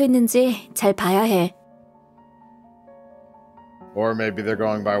조각 박혀 있는지 잘 봐야 해. Or maybe they're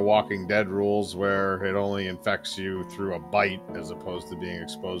going by Walking Dead rules where it only infects you through a bite as opposed to being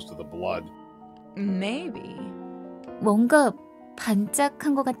exposed to the blood. Maybe. 뭔가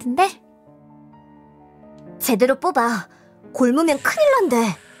반짝한 것 같은데? 제대로 뽑아. 골무면 큰일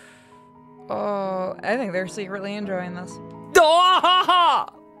난대. Oh, I think they're secretly enjoying this.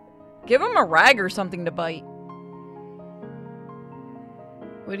 Give him a rag or something to bite.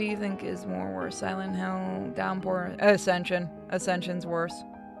 What do you think is more worse? Silent Hill, Downpour, Ascension. Ascension's worse.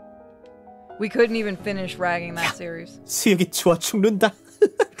 We couldn't even finish ragging that series. 수영이 좋아 죽는다.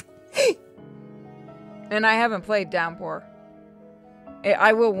 And I haven't played Downpour.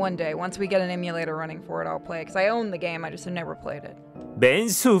 I will one day. Once we get an emulator running for it, I'll play it. Because I own the game, I just have never played it.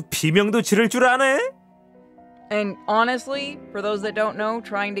 맨수 비명도 지를 줄 아네? And honestly, for those that don't know,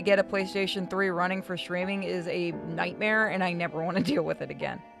 trying to get a PlayStation 3 running for streaming is a nightmare, and I never want to deal with it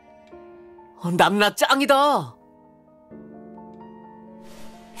again. 남나 짱이다.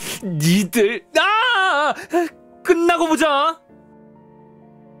 니들 끝나고 보자.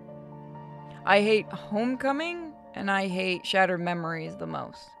 I hate Homecoming, and I hate Shattered Memories the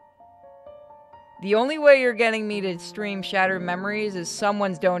most. The only way you're getting me to stream Shattered Memories is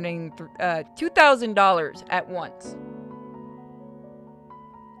someone's donating $2,000 at once.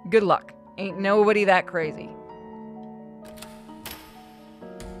 Good luck. Ain't nobody that crazy.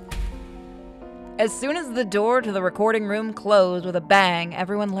 As soon as the door to the recording room closed with a bang,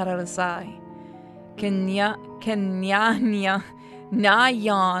 everyone let out a sigh.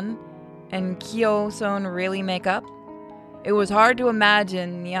 Nayan and Kyo-son really make up? It was hard to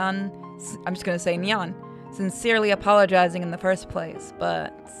imagine Nyan, I'm just gonna say Nyan, sincerely apologizing in the first place,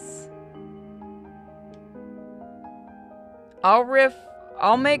 but...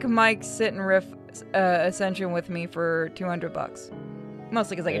 I'll make Mike sit and riff Ascension with me for $200.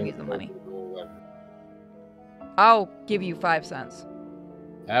 Mostly because I can use the money. I'll give you 5 cents.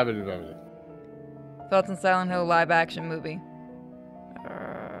 Have it, have it. Thoughts on Silent Hill live action movie?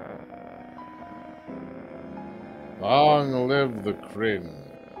 Long live the cringe.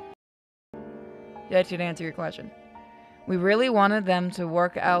 That should answer your question. We really wanted them to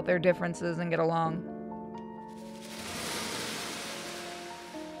work out their differences and get along.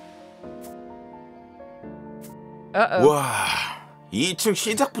 Uh-oh. 와, 2층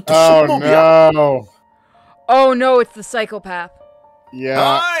시작부터 Oh 신몹이야. no. Oh no, it's the psychopath. Yeah.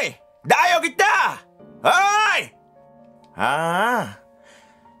 어이, 나 여기 있다. 어이. 아,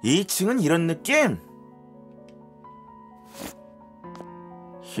 2층은 이런 느낌.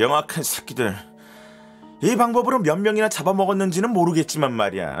 흉악한 새끼들. 이 방법으로 몇 명이나 잡아먹었는지는 모르겠지만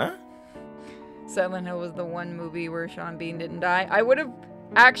말이야. Silent Hill was the one movie where Sean Bean didn't die. I would have...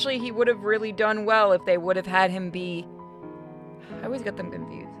 Actually, he would have really done well if they would have had him be... I always get them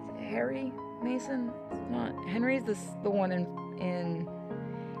confused. Is it Harry Mason? It's not. Henry's the one in...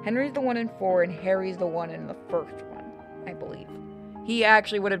 Henry's the one in 4, and Harry's the one in the first one, I believe. He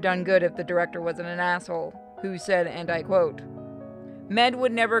actually would have done good if the director wasn't an asshole who said, and I quote, "Men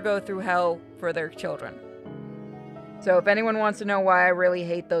would never go through hell for their children." So if anyone wants to know why I really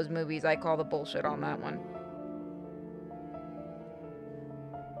hate those movies, I call the bullshit on that one.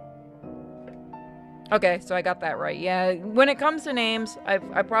 Okay, so I got that right. Yeah, when it comes to names,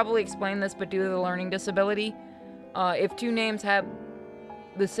 I probably explained this, but due to the learning disability, if two names have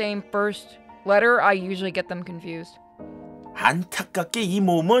the same first letter, I usually get them confused. 안타깝게 이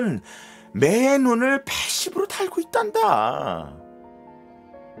몸은 매 눈을 패시브로 달고 있단다.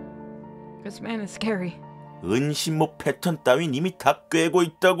 This man is scary. 은신모 패턴 따윈 이미 다 꿰고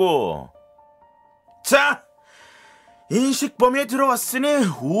있다고. 자, 인식범위에 들어왔으니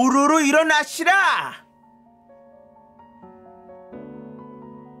우르르 일어나시라.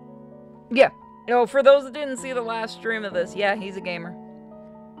 Yeah. No, for those that didn't see the last stream of this, yeah, he's a gamer.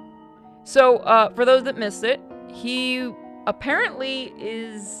 So, for those that missed it, he apparently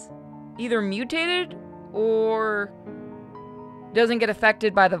is either mutated or doesn't get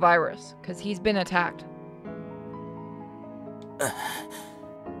affected by the virus, because he's been attacked.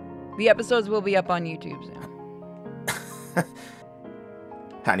 The episodes will be up on YouTube soon.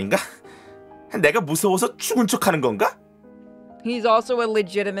 아닌가? 내가 무서워서 죽은 척하는 건가? He's also a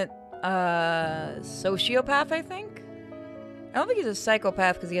legitimate sociopath, I think? I don't think he's a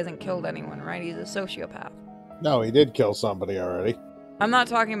psychopath because he hasn't killed anyone, right? He's a sociopath. No, he did kill somebody already. I'm not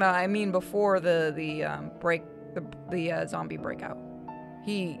talking about, I mean before the zombie breakout.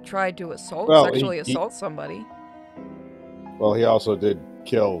 He tried to sexually assault somebody. Well, he also did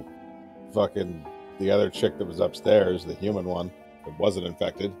kill fucking the other chick that was upstairs, the human one that wasn't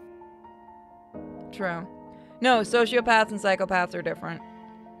infected. True. No, sociopaths and psychopaths are different.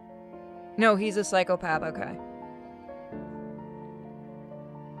 No, he's a psychopath, okay.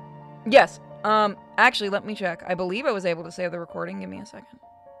 Yes, actually, let me check. I believe I was able to save the recording. Give me a second.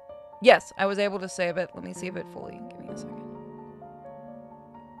 Yes, I was able to save it. Let me save it fully. Give me a second.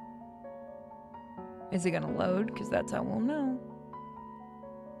 Is it gonna load? Because that's how we'll know.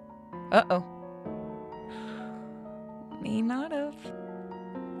 Uh-oh. May not have.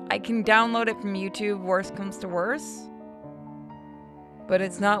 I can download it from YouTube, worst comes to worst. But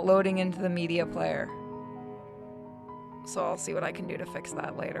it's not loading into the media player. So I'll see what I can do to fix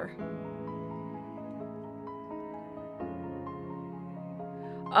that later.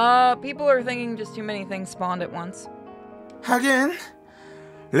 People are thinking just too many things spawned at once. 하긴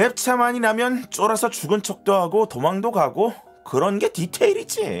랩차 많이 나면 쫄아서 죽은 척도 하고 도망도 가고 그런 게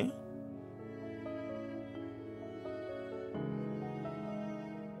디테일이지.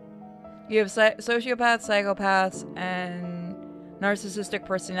 You have sociopaths, psychopaths, and narcissistic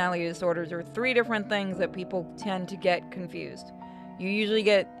personality disorders are 3 different things that people tend to get confused. You usually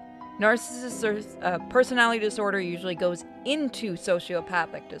get narcissistic personality disorder usually goes into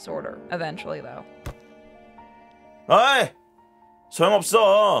sociopathic disorder eventually, though. 어이,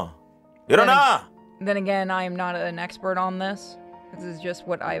 소용없어. 일어나. Then again, I am not an expert on this. This is just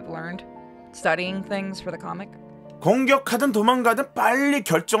what I've learned. Studying things for the comic. 공격하든 도망가든 빨리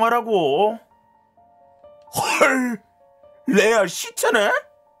결정하라고. 헐, 레알 시체네?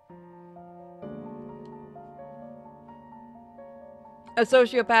 A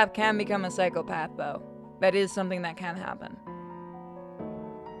sociopath can become a psychopath, though. That is something that can happen.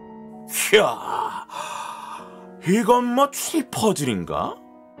 이야, 이건 뭐 추리 퍼즐인가?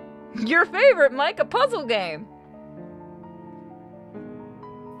 Your favorite, Mike, a puzzle game.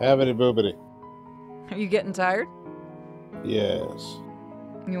 Habity boobity. Are you getting tired? Yes.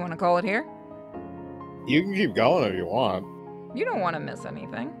 You want to call it here? You can keep going if you want. You don't want to miss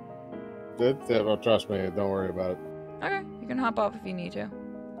anything. Trust me, don't worry about it. Okay, you can hop off if you need to.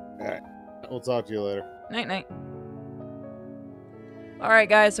 Alright. We'll talk to you later. Night-night. Alright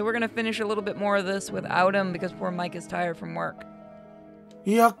guys, so we're gonna finish a little bit more of this without him because poor Mike is tired from work.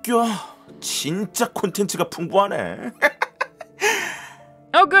 이 학교 진짜 콘텐츠가 풍부하네.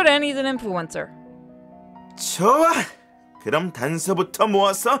 Oh good, and he's an influencer. 좋아, 그럼 단서부터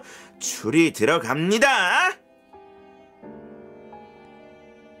모아서 추리 들어갑니다.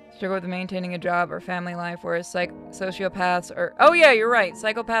 Struggle with maintaining a job or family life, whereas sociopaths are... Oh yeah, you're right.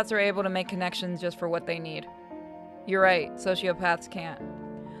 Psychopaths are able to make connections just for what they need. You're right. Sociopaths can't.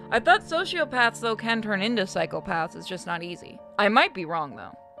 I thought sociopaths, though, can turn into psychopaths. It's just not easy. I might be wrong,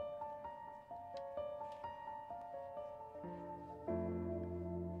 though.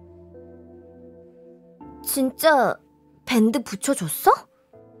 진짜 밴드 붙여줬어?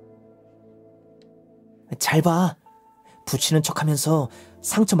 잘 봐. 붙이는 척하면서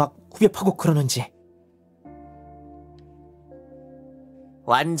상처 막 후벼 파고 그러는지.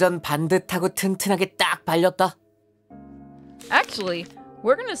 완전 반듯하고 튼튼하게 딱 발렸다. Actually,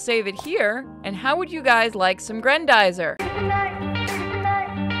 we're gonna save it here, and how would you guys like some Grendizer?